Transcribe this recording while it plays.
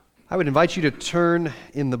I would invite you to turn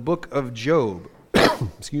in the book of Job,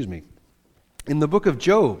 excuse me, in the book of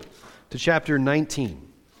Job to chapter 19.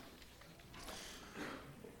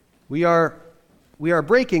 We are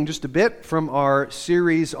breaking just a bit from our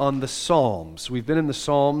series on the Psalms. We've been in the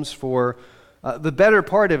Psalms for the better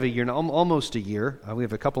part of a year, almost a year. We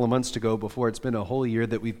have a couple of months to go before it's been a whole year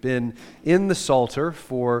that we've been in the Psalter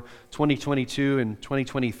for 2022 and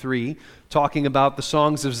 2023, talking about the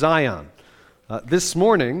songs of Zion. This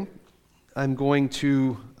morning, I'm going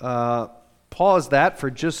to pause that for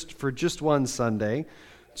just one Sunday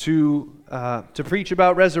to preach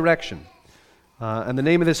about resurrection. And the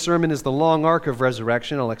name of this sermon is The Long Arc of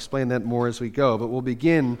Resurrection. I'll explain that more as we go. But we'll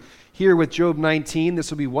begin here with Job 19.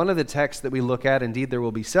 This will be one of the texts that we look at. Indeed, there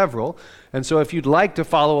will be several. And so if you'd like to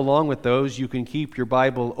follow along with those, you can keep your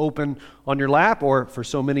Bible open on your lap, or for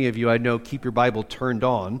so many of you I know, keep your Bible turned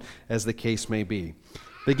on, as the case may be.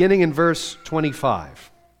 Beginning in verse 25.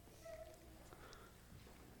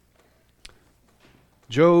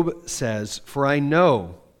 Job says, "For I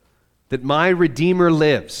know that my Redeemer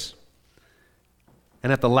lives,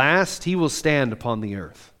 and at the last he will stand upon the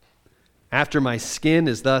earth. After my skin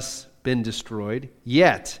has thus been destroyed,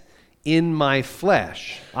 yet in my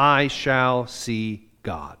flesh I shall see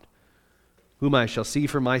God, whom I shall see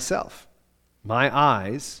for myself. My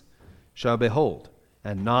eyes shall behold,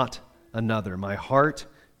 and not another. My heart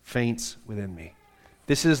faints within me."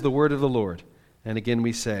 This is the word of the Lord. And again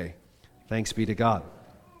we say, thanks be to God.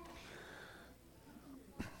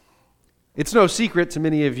 It's no secret to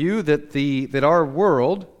many of you that our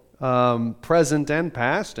world, present and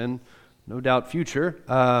past, and no doubt future,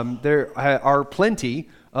 there are plenty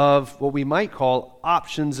of what we might call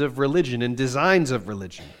options of religion and designs of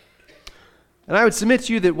religion. And I would submit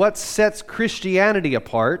to you that what sets Christianity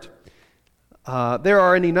apart, there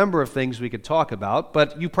are any number of things we could talk about,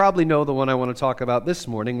 but you probably know the one I want to talk about this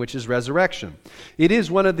morning, which is resurrection. It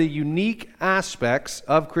is one of the unique aspects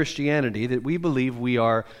of Christianity that we believe we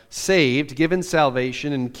are saved, given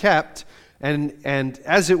salvation, and kept, and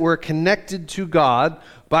as it were, connected to God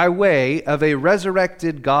by way of a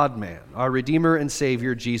resurrected God-man, our Redeemer and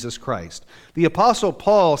Savior, Jesus Christ. The Apostle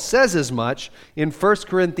Paul says as much in 1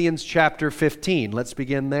 Corinthians chapter 15. Let's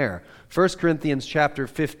begin there. 1 Corinthians chapter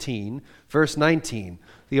 15, verse 19.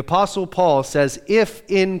 The Apostle Paul says, "If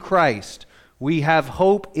in Christ we have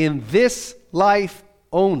hope in this life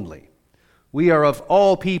only, we are of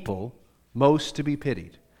all people most to be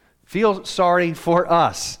pitied." Feel sorry for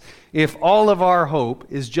us if all of our hope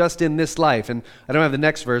is just in this life. And I don't have the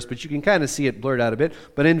next verse, but you can kind of see it blurred out a bit.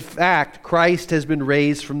 But in fact, Christ has been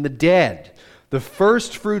raised from the dead, the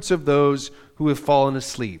first fruits of those who have fallen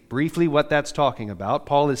asleep. Briefly, what that's talking about,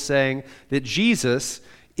 Paul is saying that Jesus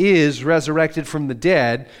is resurrected from the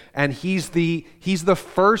dead, and he's the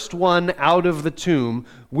first one out of the tomb,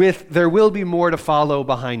 there will be more to follow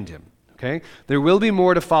behind him. Okay? There will be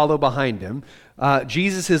more to follow behind him.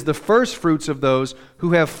 Jesus is the first fruits of those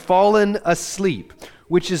who have fallen asleep,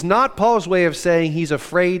 which is not Paul's way of saying he's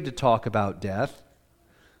afraid to talk about death,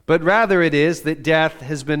 but rather it is that death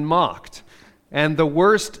has been mocked. And the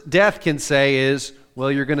worst death can say is, well,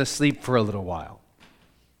 you're going to sleep for a little while.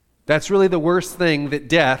 That's really the worst thing that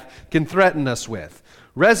death can threaten us with.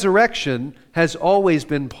 Resurrection has always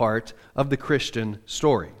been part of the Christian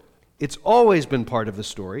story. It's always been part of the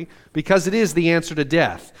story because it is the answer to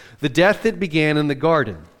death. The death that began in the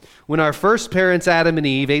garden, when our first parents, Adam and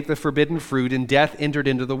Eve, ate the forbidden fruit and death entered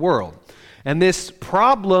into the world. And this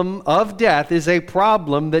problem of death is a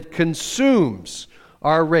problem that consumes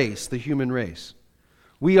our race, the human race.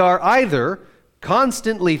 We are either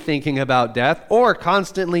constantly thinking about death or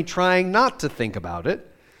constantly trying not to think about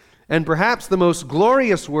it. And perhaps the most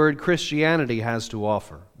glorious word Christianity has to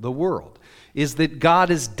offer, the world, is that God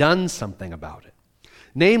has done something about it.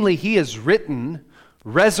 Namely, he has written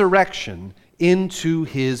resurrection into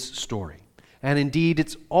his story. And indeed,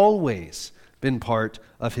 it's always been part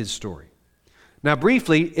of his story. Now,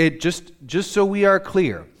 briefly, just so we are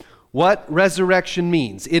clear, what resurrection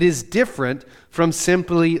means. It is different from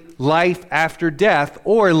simply life after death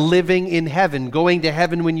or living in heaven, going to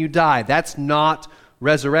heaven when you die. That's not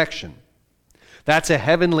resurrection. That's a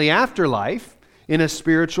heavenly afterlife in a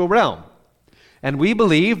spiritual realm. And we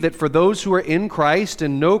believe that for those who are in Christ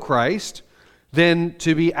and know Christ, then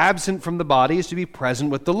to be absent from the body is to be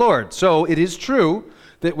present with the Lord. So it is true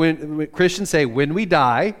that when Christians say, when we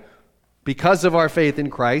die, because of our faith in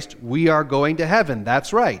Christ, we are going to heaven.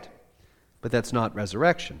 That's right. But that's not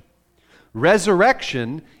resurrection.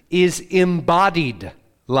 Resurrection is embodied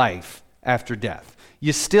life after death.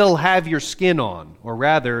 You still have your skin on, or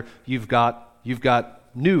rather, you've got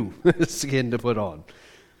new skin to put on.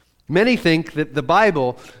 Many think that the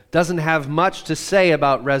Bible doesn't have much to say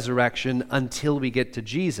about resurrection until we get to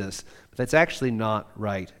Jesus, but that's actually not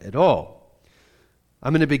right at all.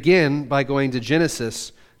 I'm going to begin by going to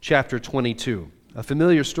Genesis chapter 22. A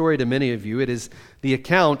familiar story to many of you. It is the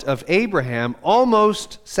account of Abraham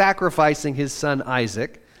almost sacrificing his son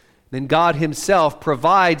Isaac. Then God himself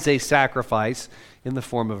provides a sacrifice in the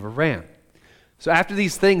form of a ram. So after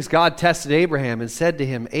these things, God tested Abraham and said to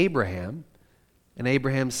him, Abraham. And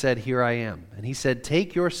Abraham said, Here I am. And he said,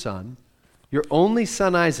 Take your son, your only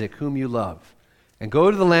son Isaac, whom you love, and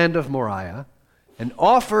go to the land of Moriah, and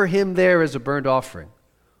offer him there as a burnt offering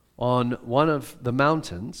on one of the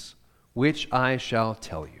mountains, which I shall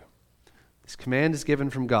tell you. This command is given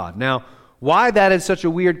from God. Now, why that is such a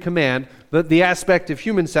weird command, but the aspect of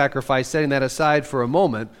human sacrifice, setting that aside for a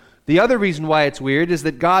moment, the other reason why it's weird is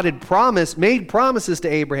that God had made promises to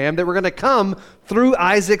Abraham that were going to come through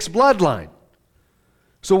Isaac's bloodline.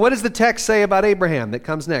 So what does the text say about Abraham that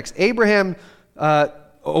comes next? Abraham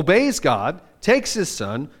obeys God, takes his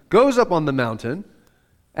son, goes up on the mountain,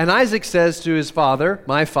 and Isaac says to his father,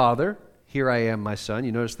 My father, here I am, my son.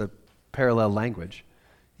 You notice the parallel language.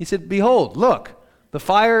 He said, Behold, look, the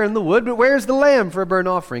fire and the wood, but where's the lamb for a burnt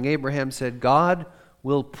offering? Abraham said, God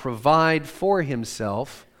will provide for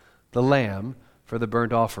himself the lamb for the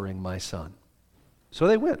burnt offering, my son. So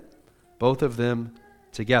they went, both of them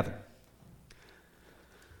together.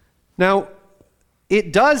 Now,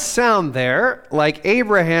 it does sound there like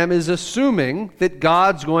Abraham is assuming that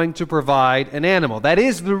God's going to provide an animal. That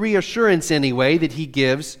is the reassurance, anyway, that he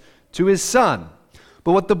gives to his son.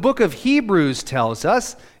 But what the book of Hebrews tells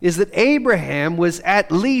us is that Abraham was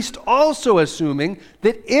at least also assuming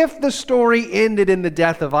that if the story ended in the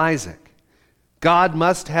death of Isaac, God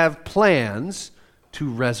must have plans to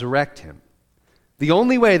resurrect him. The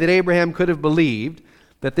only way that Abraham could have believed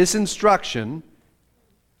that this instruction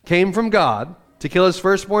came from God to kill his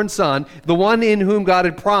firstborn son, the one in whom God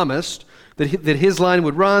had promised that his line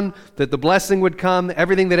would run, that the blessing would come,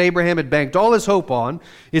 everything that Abraham had banked all his hope on,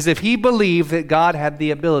 is if he believed that God had the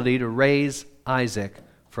ability to raise Isaac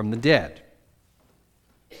from the dead.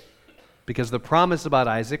 Because the promise about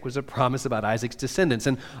Isaac was a promise about Isaac's descendants.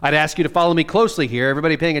 And I'd ask you to follow me closely here,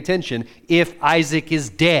 everybody paying attention. If Isaac is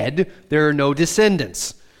dead, there are no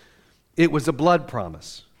descendants. It was a blood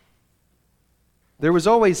promise. There was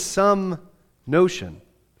always some notion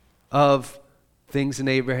of things in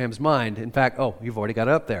Abraham's mind. In fact, you've already got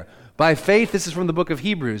it up there. By faith, this is from the book of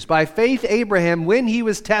Hebrews. By faith, Abraham, when he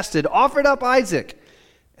was tested, offered up Isaac.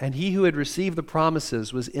 And he who had received the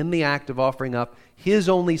promises was in the act of offering up his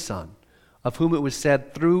only son, of whom it was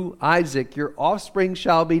said, through Isaac your offspring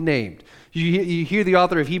shall be named. You hear the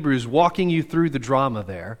author of Hebrews walking you through the drama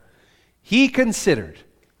there. He considered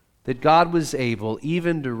that God was able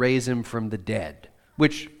even to raise him from the dead,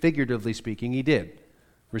 which, figuratively speaking, he did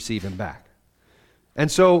receive him back. And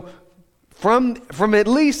so, from at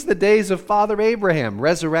least the days of Father Abraham,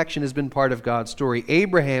 resurrection has been part of God's story.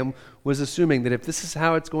 Abraham was assuming that if this is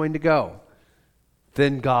how it's going to go,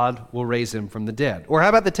 then God will raise him from the dead. Or how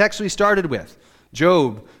about the text we started with?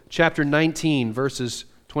 Job chapter 19, verses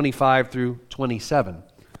 25 through 27.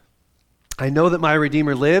 I know that my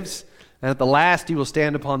Redeemer lives, and at the last he will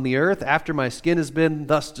stand upon the earth. After my skin has been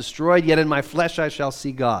thus destroyed, yet in my flesh I shall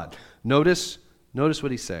see God. Notice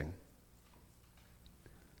what he's saying.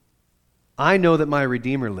 I know that my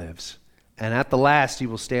Redeemer lives, and at the last he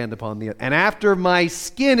will stand upon the earth. And after my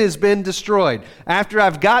skin has been destroyed, after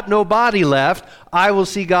I've got no body left, I will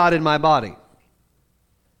see God in my body.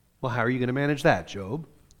 Well, how are you going to manage that, Job?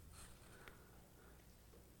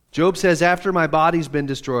 Job says, after my body's been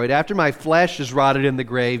destroyed, after my flesh is rotted in the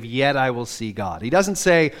grave, yet I will see God. He doesn't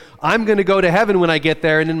say, I'm going to go to heaven when I get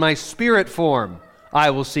there, and in my spirit form, I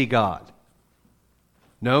will see God.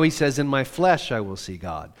 No, he says, in my flesh I will see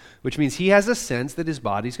God, which means he has a sense that his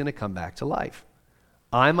body's going to come back to life.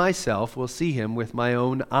 I myself will see him with my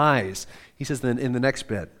own eyes. He says then in the next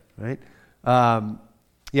bit, right?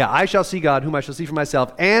 I shall see God, whom I shall see for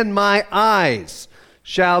myself, and my eyes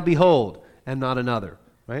shall behold, and not another,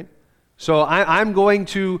 right? So I'm going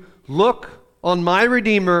to look on my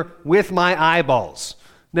Redeemer with my eyeballs.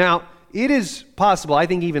 Now, it is possible, I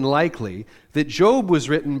think even likely, that Job was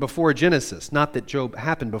written before Genesis. Not that Job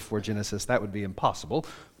happened before Genesis, that would be impossible,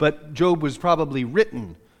 but Job was probably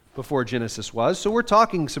written before Genesis was, so we're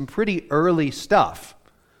talking some pretty early stuff.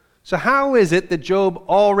 So how is it that Job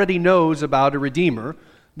already knows about a Redeemer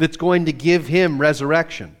that's going to give him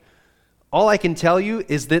resurrection? All I can tell you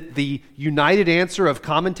is that the united answer of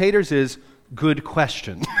commentators is, good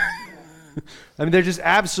question. I mean, they're just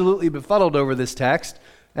absolutely befuddled over this text,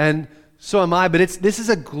 and so am I, but this is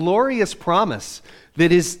a glorious promise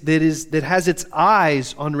that has its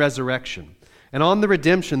eyes on resurrection and on the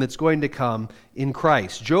redemption that's going to come in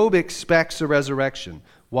Christ. Job expects a resurrection.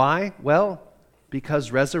 Why? Well,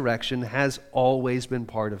 because resurrection has always been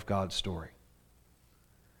part of God's story.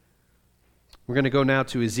 We're going to go now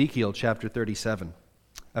to Ezekiel chapter 37,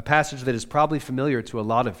 a passage that is probably familiar to a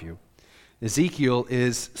lot of you. Ezekiel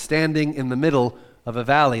is standing in the middle of a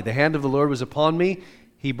valley. The hand of the Lord was upon me.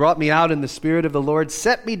 He brought me out in the spirit of the Lord,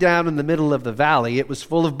 set me down in the middle of the valley. It was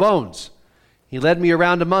full of bones. He led me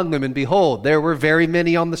around among them, and behold, there were very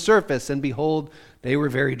many on the surface, and behold, they were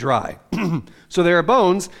very dry. So there are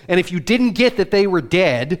bones, and if you didn't get that they were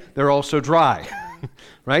dead, they're also dry.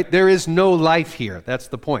 Right? There is no life here. That's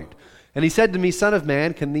the point. And he said to me, Son of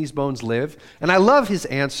man, can these bones live? And I love his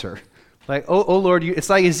answer. Like, oh Lord, it's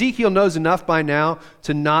like Ezekiel knows enough by now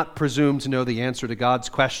to not presume to know the answer to God's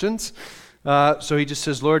questions. So he just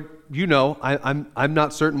says, Lord, you know, I'm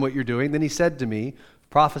not certain what you're doing. Then he said to me,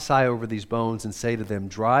 prophesy over these bones and say to them,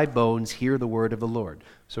 dry bones, hear the word of the Lord.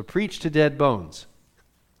 So preach to dead bones.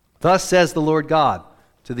 Thus says the Lord God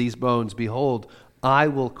to these bones, behold, I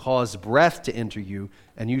will cause breath to enter you,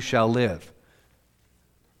 and you shall live.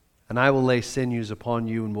 And I will lay sinews upon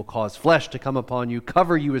you, and will cause flesh to come upon you,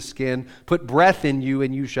 cover you with skin, put breath in you,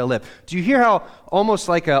 and you shall live. Do you hear how almost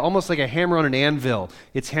like a hammer on an anvil,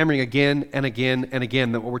 it's hammering again and again and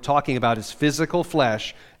again, that what we're talking about is physical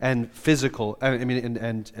flesh and physical,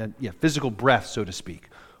 physical breath, so to speak.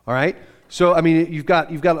 All right? So, I mean, you've got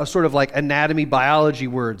a sort of like anatomy, biology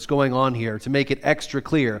words going on here to make it extra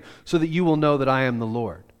clear so that you will know that I am the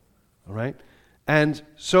Lord. All right? And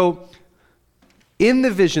so, in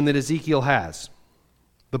the vision that Ezekiel has,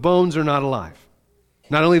 the bones are not alive.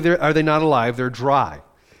 Not only are they not alive, they're dry.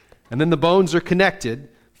 And then the bones are connected,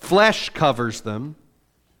 flesh covers them,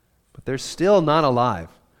 but they're still not alive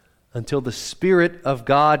until the Spirit of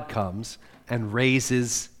God comes and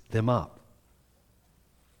raises them up.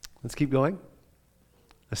 Let's keep going.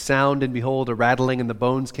 A sound, and behold, a rattling, and the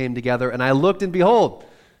bones came together. And I looked, and behold,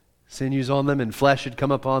 sinews on them, and flesh had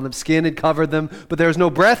come upon them. Skin had covered them, but there was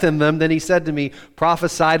no breath in them. Then he said to me,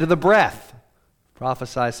 prophesy to the breath.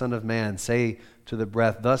 Prophesy, Son of man. Say to the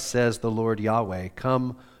breath, thus says the Lord Yahweh,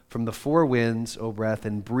 come from the four winds, O breath,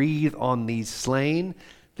 and breathe on these slain,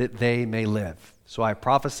 that they may live. So I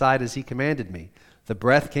prophesied as he commanded me. The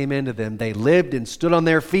breath came into them. They lived and stood on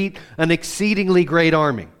their feet, an exceedingly great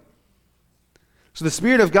army. So the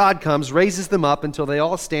Spirit of God comes, raises them up until they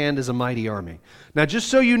all stand as a mighty army. Now, just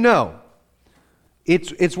so you know,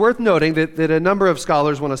 it's worth noting that a number of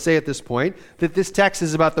scholars want to say at this point that this text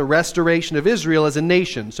is about the restoration of Israel as a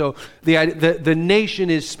nation. So the nation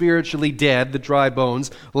is spiritually dead, the dry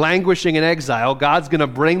bones, languishing in exile. God's going to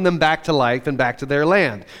bring them back to life and back to their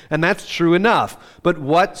land. And that's true enough. But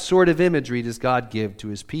what sort of imagery does God give to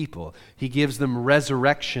his people? He gives them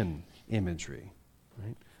resurrection imagery.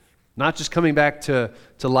 Not just coming back to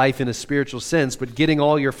life in a spiritual sense, but getting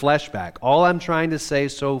all your flesh back. All I'm trying to say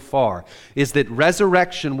so far is that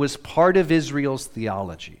resurrection was part of Israel's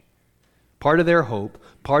theology, part of their hope,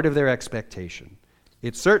 part of their expectation.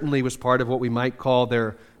 It certainly was part of what we might call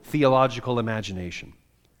their theological imagination.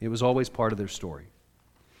 It was always part of their story.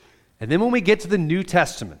 And then when we get to the New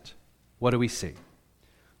Testament, what do we see?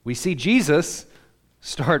 We see Jesus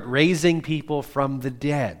start raising people from the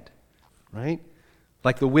dead, right?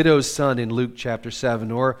 Like the widow's son in Luke chapter 7,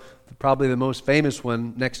 or probably the most famous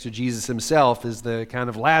one next to Jesus himself is the account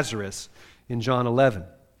of Lazarus in John 11.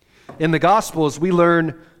 In the Gospels, we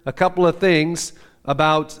learn a couple of things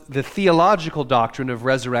about the theological doctrine of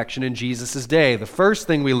resurrection in Jesus' day. The first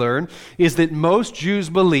thing we learn is that most Jews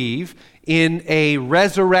believe in a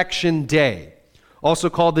resurrection day, also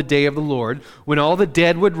called the day of the Lord, when all the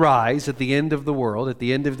dead would rise at the end of the world, at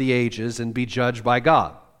the end of the ages, and be judged by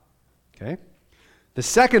God. Okay? The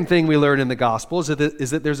second thing we learn in the Gospels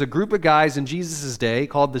is that there's a group of guys in Jesus' day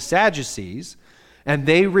called the Sadducees, and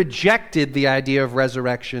they rejected the idea of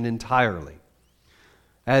resurrection entirely.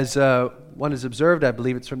 As one has observed, I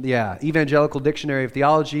believe it's from the Evangelical Dictionary of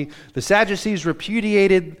Theology, the Sadducees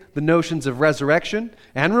repudiated the notions of resurrection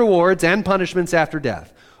and rewards and punishments after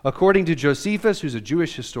death. According to Josephus, who's a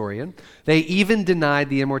Jewish historian, they even denied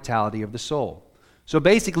the immortality of the soul. So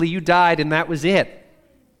basically, you died and that was it,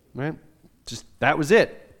 right? Just that was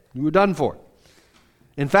it. You were done for.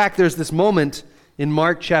 In fact, there's this moment in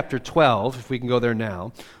Mark chapter 12, if we can go there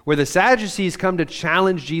now, where the Sadducees come to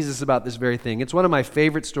challenge Jesus about this very thing. It's one of my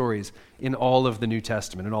favorite stories in all of the New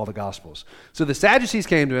Testament, in all the Gospels. So the Sadducees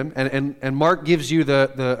came to him, and Mark gives you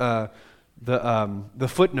the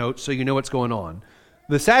footnote so you know what's going on.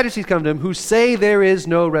 The Sadducees come to him who say there is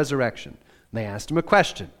no resurrection. And they asked him a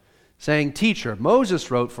question. saying, "Teacher, Moses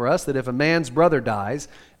wrote for us that if a man's brother dies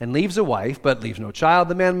and leaves a wife but leaves no child,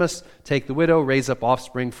 the man must take the widow, raise up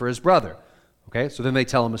offspring for his brother." Okay, so then they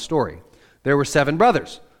tell him a story. There were 7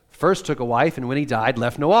 brothers. First took a wife, and when he died,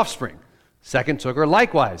 left no offspring. Second took her,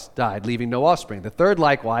 likewise died, leaving no offspring. The third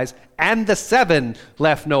likewise, and the 7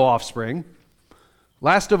 left no offspring.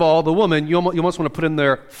 Last of all, the woman, you almost want to put in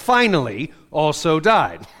there, finally also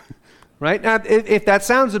died. Right? Now, if that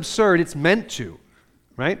sounds absurd, it's meant to.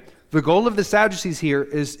 Right? The goal of the Sadducees here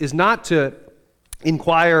is not to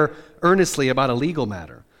inquire earnestly about a legal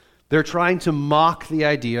matter. They're trying to mock the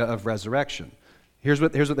idea of resurrection. Here's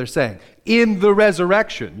what they're saying. In the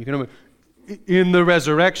resurrection, in the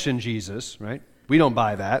resurrection, Jesus, right? We don't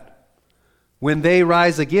buy that. When they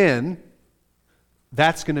rise again,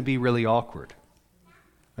 that's going to be really awkward.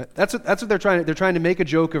 Right? That's what they're trying. They're trying to make a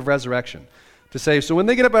joke of resurrection. To say, so when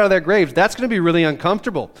they get up out of their graves, that's going to be really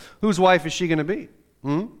uncomfortable. Whose wife is she going to be?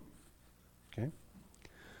 Okay.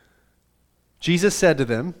 Jesus said to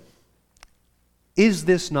them, "Is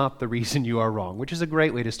this not the reason you are wrong?" Which is a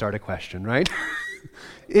great way to start a question, right?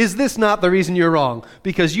 Is this not the reason you're wrong?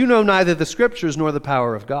 Because you know neither the Scriptures nor the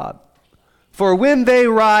power of God. For when they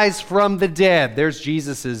rise from the dead, there's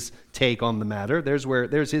Jesus' take on the matter.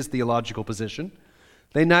 There's his theological position.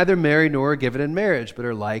 They neither marry nor are given in marriage, but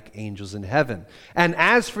are like angels in heaven. And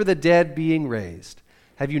as for the dead being raised,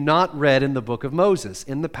 have you not read in the book of Moses,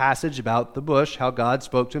 in the passage about the bush, how God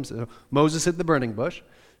spoke to him, Moses at the burning bush,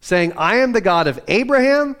 saying, "I am the God of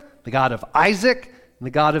Abraham, the God of Isaac, and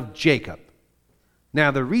the God of Jacob."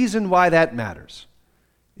 Now, the reason why that matters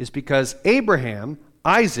is because Abraham,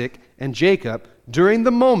 Isaac, and Jacob, during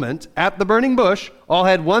the moment at the burning bush, all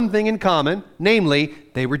had one thing in common, namely,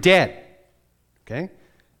 they were dead. Okay?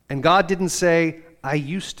 And God didn't say, "I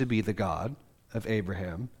used to be the God of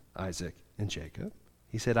Abraham, Isaac, and Jacob."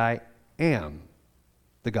 He said, "I am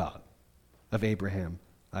the God of Abraham,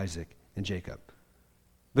 Isaac, and Jacob."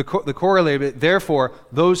 The correlate, therefore,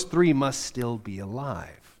 those 3 must still be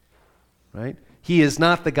alive. Right? He is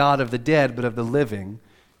not the God of the dead, but of the living.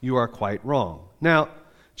 You are quite wrong. Now,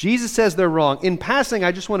 Jesus says they're wrong. In passing,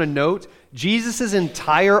 I just want to note, Jesus'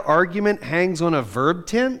 entire argument hangs on a verb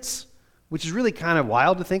tense, which is really kind of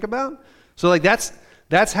wild to think about. So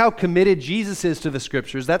that's how committed Jesus is to the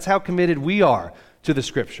Scriptures. That's how committed we are to the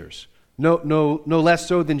Scriptures. No less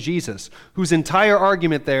so than Jesus, whose entire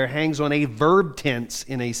argument there hangs on a verb tense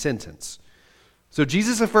in a sentence. So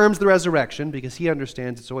Jesus affirms the resurrection because he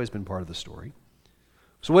understands it's always been part of the story.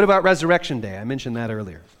 So what about Resurrection Day? I mentioned that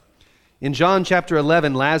earlier. In John chapter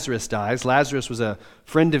 11, Lazarus dies. Lazarus was a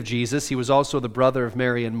friend of Jesus. He was also the brother of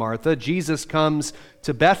Mary and Martha. Jesus comes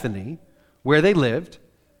to Bethany, where they lived.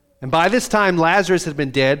 And by this time, Lazarus had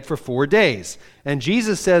been dead for 4 days. And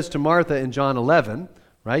Jesus says to Martha in John 11,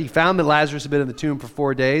 right, he found that Lazarus had been in the tomb for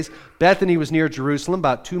 4 days. Bethany was near Jerusalem,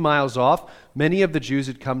 about 2 miles off. Many of the Jews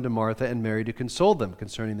had come to Martha and Mary to console them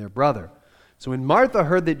concerning their brother. So when Martha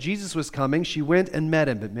heard that Jesus was coming, she went and met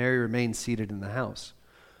him, but Mary remained seated in the house.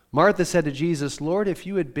 Martha said to Jesus, "Lord, if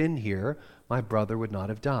you had been here, my brother would not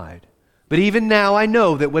have died. But even now I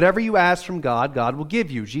know that whatever you ask from God, God will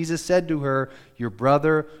give you." Jesus said to her, "Your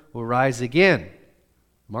brother will rise again."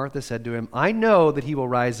 Martha said to him, "I know that he will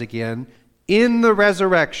rise again in the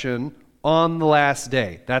resurrection on the last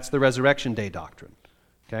day." That's the Resurrection Day doctrine.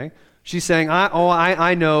 Okay? She's saying,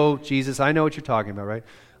 I know, Jesus, I know what you're talking about, right?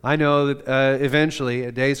 I know that eventually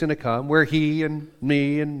a day is going to come where he and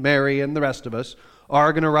me and Mary and the rest of us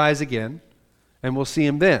are going to rise again, and we'll see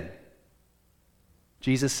him then.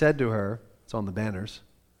 Jesus said to her, it's on the banners,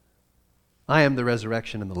 "I am the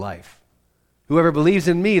resurrection and the life. Whoever believes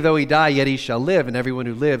in me, though he die, yet he shall live, and everyone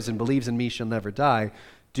who lives and believes in me shall never die.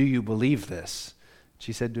 Do you believe this?"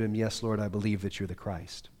 She said to him, "Yes, Lord, I believe that you're the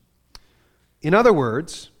Christ." In other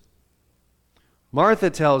words, Martha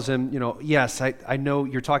tells him, "Yes, I know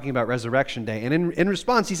you're talking about Resurrection Day." And in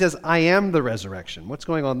response, he says, "I am the resurrection." What's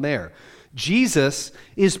going on there? Jesus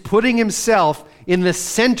is putting himself in the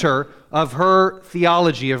center of her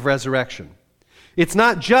theology of resurrection. It's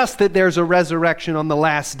not just that there's a resurrection on the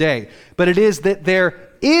last day, but it is that there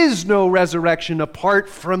is no resurrection apart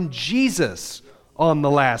from Jesus on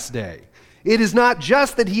the last day. It is not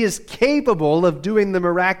just that he is capable of doing the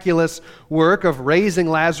miraculous work of raising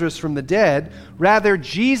Lazarus from the dead. Rather,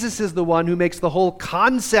 Jesus is the one who makes the whole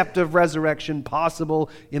concept of resurrection possible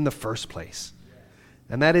in the first place.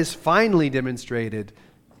 And that is finally demonstrated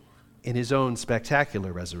in his own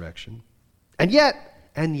spectacular resurrection. And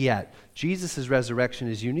yet, Jesus' resurrection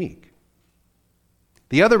is unique.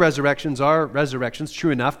 The other resurrections are resurrections,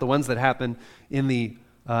 true enough, the ones that happen in the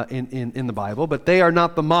Bible, but they are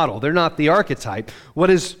not the model. They're not the archetype. What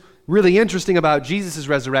is really interesting about Jesus'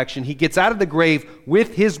 resurrection, he gets out of the grave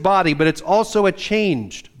with his body, but it's also a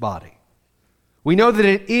changed body. We know that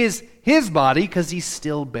it is his body because he's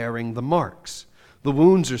still bearing the marks. The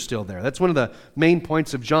wounds are still there. That's one of the main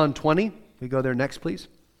points of John 20. We go there next, please.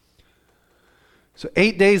 So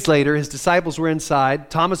 8 days later, his disciples were inside.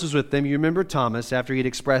 Thomas was with them. You remember Thomas after he'd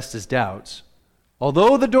expressed his doubts.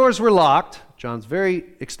 Although the doors were locked, John's very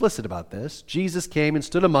explicit about this, Jesus came and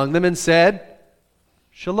stood among them and said,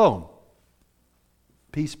 "Shalom,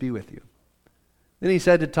 peace be with you." Then he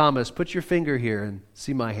said to Thomas, "Put your finger here and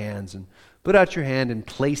see my hands, and put out your hand and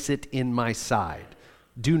place it in my side.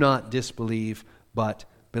 Do not disbelieve, but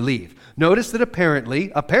believe." Notice that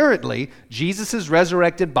apparently, Jesus'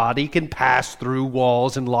 resurrected body can pass through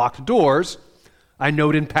walls and locked doors. I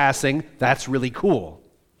note in passing, that's really cool.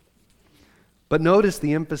 But notice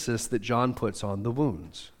the emphasis that John puts on the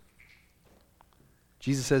wounds.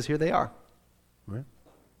 Jesus says, here they are. Right?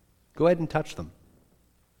 Go ahead and touch them.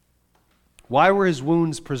 Why were his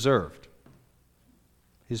wounds preserved?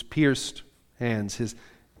 His pierced hands,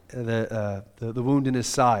 the wound in his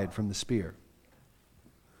side from the spear.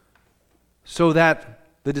 So that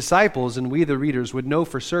the disciples and we the readers would know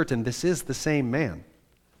for certain this is the same man.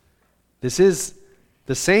 This is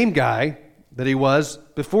the same guy that he was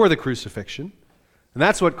before the crucifixion. And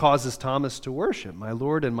that's what causes Thomas to worship, my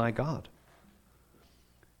Lord and my God.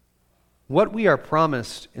 What we are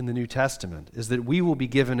promised in the New Testament is that we will be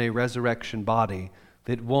given a resurrection body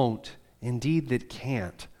that won't, indeed that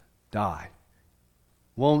can't, die.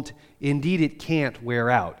 Indeed it can't wear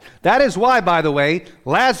out. That is why, by the way,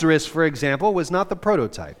 Lazarus, for example, was not the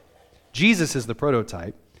prototype. Jesus is the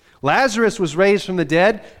prototype. Lazarus was raised from the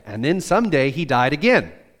dead, and then someday he died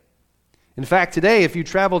again. In fact, today, if you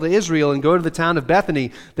travel to Israel and go to the town of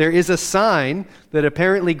Bethany, there is a sign that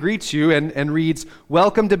apparently greets you and reads,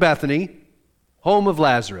 "Welcome to Bethany, home of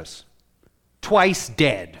Lazarus, twice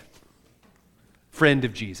dead, friend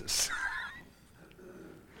of Jesus."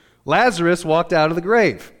 Lazarus walked out of the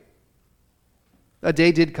grave. A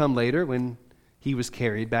day did come later when he was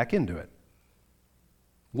carried back into it.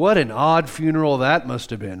 What an odd funeral that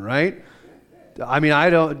must have been, right? I mean,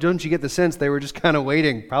 don't you get the sense they were just kind of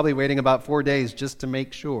probably waiting about 4 days just to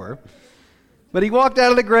make sure. But he walked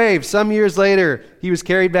out of the grave. Some years later, he was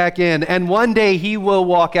carried back in. And one day he will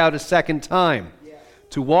walk out a second time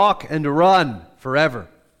to walk and to run forever.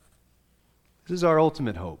 This is our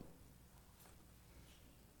ultimate hope.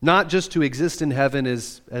 Not just to exist in heaven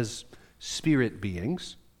as spirit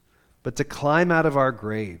beings, but to climb out of our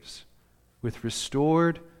graves with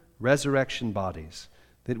restored resurrection bodies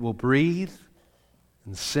that will breathe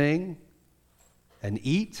and sing and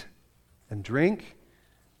eat and drink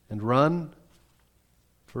and run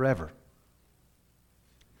forever.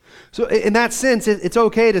 So in that sense, it's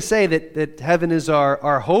okay to say that heaven is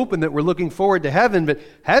our hope and that we're looking forward to heaven, but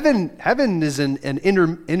heaven is an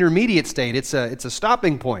intermediate state. It's a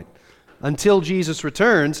stopping point until Jesus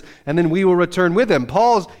returns, and then we will return with him.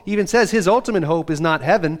 Paul even says his ultimate hope is not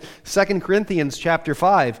heaven. 2 Corinthians chapter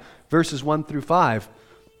 5, verses 1 through 5.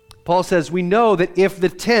 Paul says, "We know that if the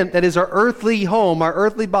tent, that is our earthly home, our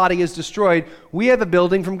earthly body is destroyed, we have a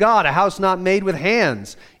building from God, a house not made with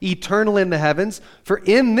hands, eternal in the heavens. For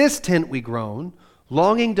in this tent we groan,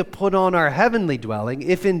 longing to put on our heavenly dwelling,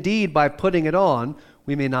 if indeed by putting it on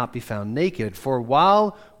we may not be found naked. For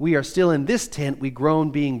while we are still in this tent, we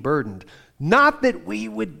groan being burdened. Not that we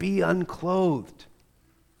would be unclothed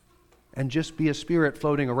and just be a spirit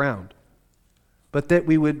floating around, but that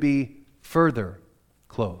we would be further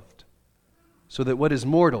clothed, so that what is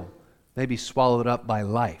mortal may be swallowed up by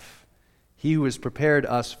life. He who has prepared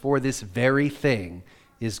us for this very thing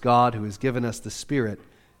is God, who has given us the Spirit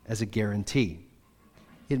as a guarantee."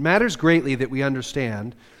 It matters greatly that we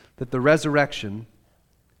understand that the resurrection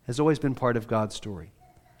has always been part of God's story.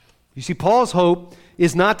 You see, Paul's hope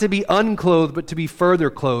is not to be unclothed, but to be further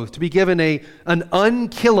clothed, to be given an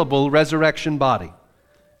unkillable resurrection body,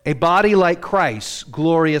 a body like Christ's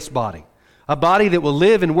glorious body. A body that will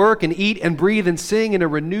live and work and eat and breathe and sing in a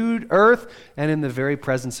renewed earth and in the very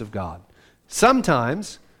presence of God.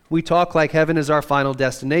 Sometimes we talk like heaven is our final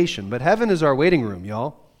destination, but heaven is our waiting room,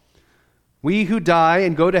 y'all. We who die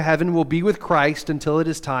and go to heaven will be with Christ until it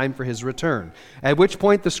is time for his return, at which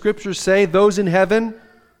point the scriptures say those in heaven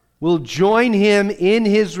will join him in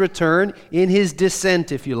his return, in his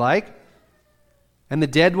descent, if you like, and the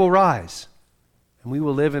dead will rise, and we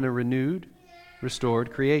will live in a renewed,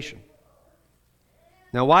 restored creation.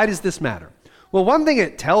 Now, why does this matter? Well, one thing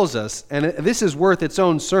it tells us, and this is worth its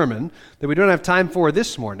own sermon that we don't have time for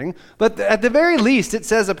this morning, but at the very least it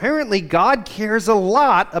says apparently God cares a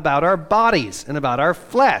lot about our bodies and about our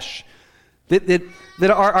flesh.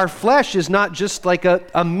 That our flesh is not just like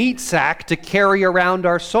a meat sack to carry around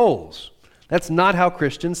our souls. That's not how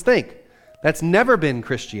Christians think. That's never been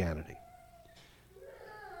Christianity.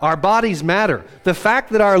 Our bodies matter. The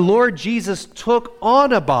fact that our Lord Jesus took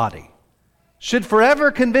on a body should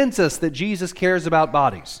forever convince us that Jesus cares about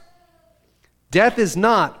bodies. Death is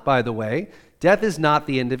not, by the way, death is not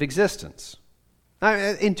the end of existence.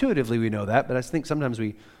 Intuitively we know that, but I think sometimes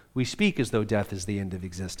we speak as though death is the end of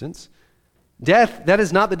existence. Death, that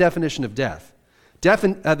is not the definition of death.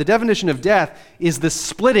 The definition of death is the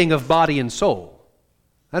splitting of body and soul.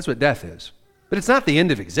 That's what death is. But it's not the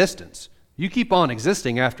end of existence. You keep on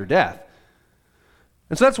existing after death.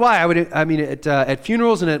 And so that's why at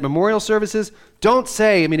funerals and at memorial services, don't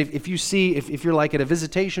say, if you're like at a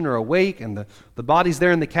visitation or a wake and the body's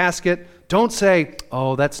there in the casket, don't say,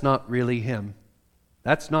 oh, that's not really him.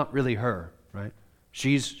 That's not really her, right?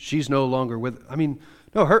 She's no longer with,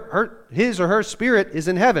 no, his or her spirit is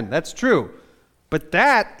in heaven. That's true. But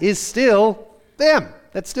that is still them.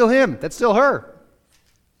 That's still him. That's still her.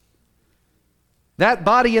 That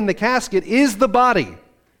body in the casket is the body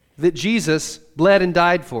that Jesus bled and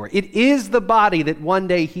died for. It is the body that one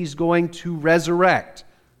day he's going to resurrect.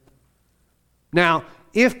 Now,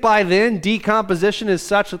 if by then decomposition is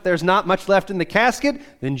such that there's not much left in the casket,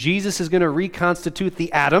 then Jesus is going to reconstitute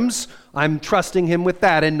the atoms. I'm trusting him with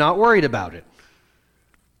that and not worried about it.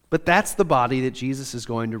 But that's the body that Jesus is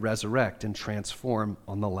going to resurrect and transform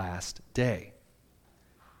on the last day.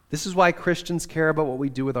 This is why Christians care about what we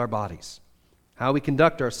do with our bodies, how we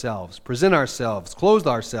conduct ourselves, present ourselves, clothe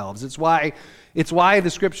ourselves. It's why the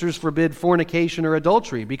scriptures forbid fornication or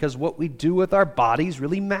adultery, because what we do with our bodies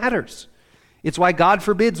really matters. It's why God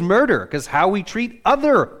forbids murder, because how we treat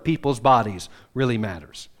other people's bodies really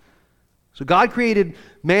matters. So God created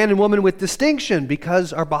man and woman with distinction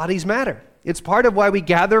because our bodies matter. It's part of why we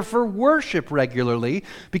gather for worship regularly,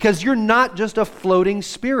 because you're not just a floating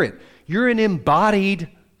spirit. You're an embodied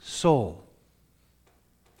soul.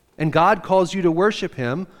 And God calls you to worship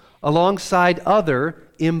him alongside other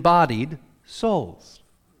embodied souls.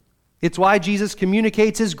 It's why Jesus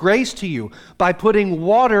communicates his grace to you by putting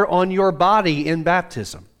water on your body in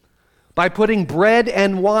baptism, by putting bread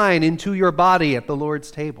and wine into your body at the Lord's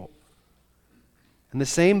table. And the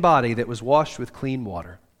same body that was washed with clean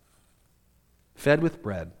water, fed with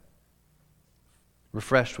bread,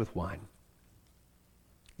 refreshed with wine,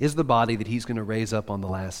 is the body that he's going to raise up on the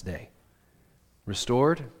last day,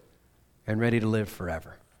 restored and ready to live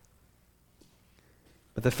forever.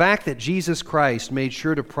 But the fact that Jesus Christ made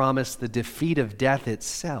sure to promise the defeat of death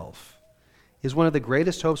itself is one of the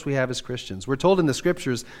greatest hopes we have as Christians. We're told in the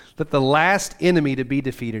scriptures that the last enemy to be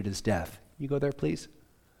defeated is death. You go there, please.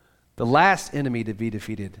 The last enemy to be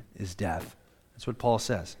defeated is death. That's what Paul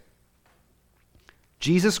says.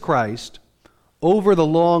 Jesus Christ, over the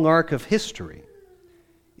long arc of history,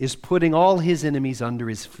 is putting all his enemies under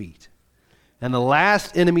his feet. And the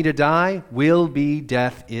last enemy to die will be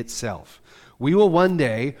death itself. We will one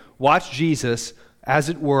day watch Jesus, as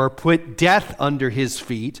it were, put death under his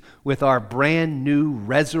feet with our brand new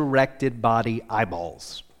resurrected body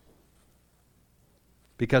eyeballs.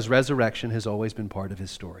 Because resurrection has always been part of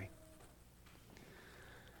his story.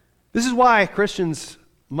 This is why Christians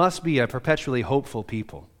must be a perpetually hopeful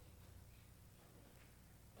people.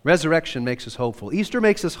 Resurrection makes us hopeful. Easter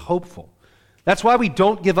makes us hopeful. That's why we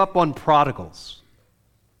don't give up on prodigals.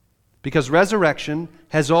 Because resurrection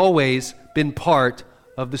has always been part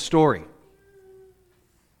of the story.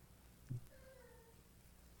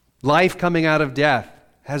 Life coming out of death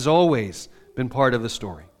has always been part of the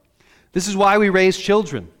story. This is why we raise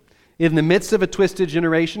children in the midst of a twisted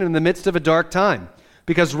generation, in the midst of a dark time.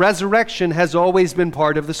 Because resurrection has always been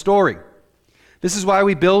part of the story. This is why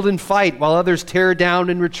we build and fight while others tear down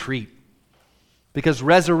and retreat. Because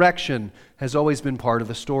resurrection has always been part of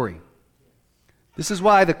the story. This is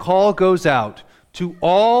why the call goes out to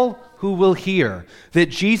all who will hear that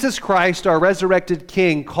Jesus Christ, our resurrected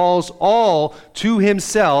King, calls all to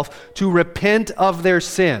himself to repent of their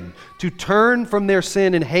sin, to turn from their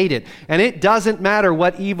sin and hate it. And it doesn't matter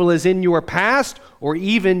what evil is in your past or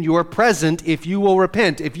even your present if you will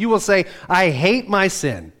repent. If you will say, I hate my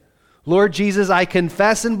sin. Lord Jesus, I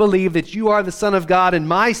confess and believe that you are the Son of God and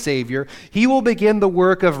my Savior. He will begin the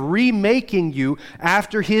work of remaking you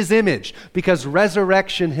after his image, because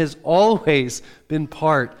resurrection has always been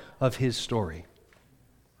part of his story.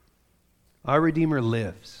 Our Redeemer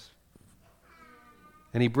lives,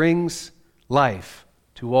 and he brings life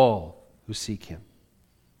to all who seek him.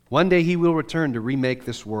 One day he will return to remake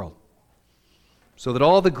this world, so that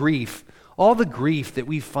all the grief that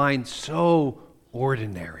we find so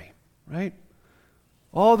ordinary, right?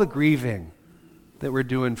 All the grieving that we're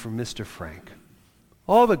doing for Mr. Frank,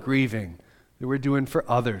 all the grieving that we're doing for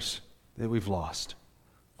others that we've lost,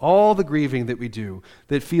 all the grieving that we do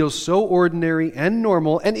that feels so ordinary and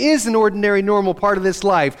normal and is an ordinary, normal part of this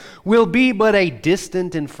life will be but a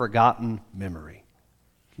distant and forgotten memory.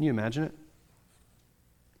 Can you imagine it?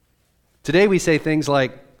 Today we say things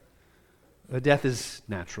like, death is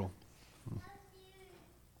natural.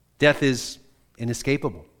 Death is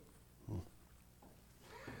inescapable.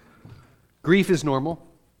 Grief is normal,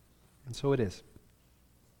 and so it is.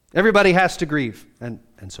 Everybody has to grieve, and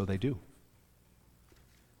so they do.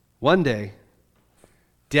 One day,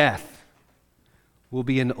 death will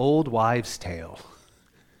be an old wives' tale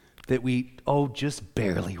that we, just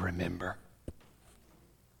barely remember.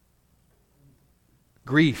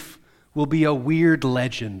 Grief will be a weird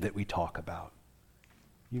legend that we talk about.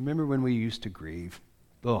 You remember when we used to grieve?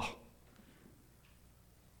 We'll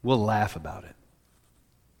laugh about it.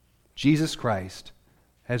 Jesus Christ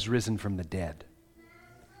has risen from the dead.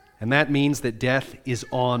 And that means that death is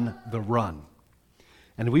on the run.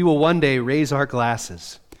 And we will one day raise our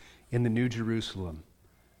glasses in the New Jerusalem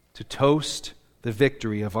to toast the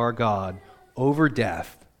victory of our God over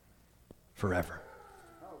death forever.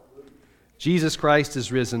 Jesus Christ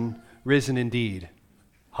is risen indeed.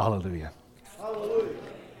 Hallelujah. Hallelujah.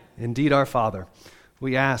 Indeed, our Father,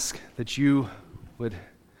 we ask that you would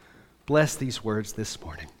bless these words this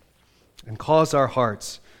morning and cause our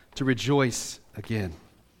hearts to rejoice again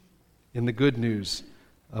in the good news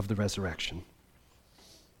of the resurrection.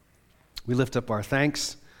 We lift up our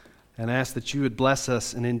thanks and ask that you would bless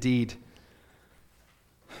us and indeed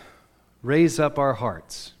raise up our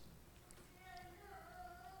hearts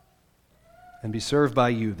and be served by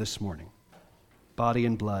you this morning, body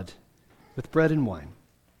and blood, with bread and wine.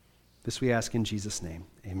 This we ask in Jesus' name.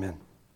 Amen.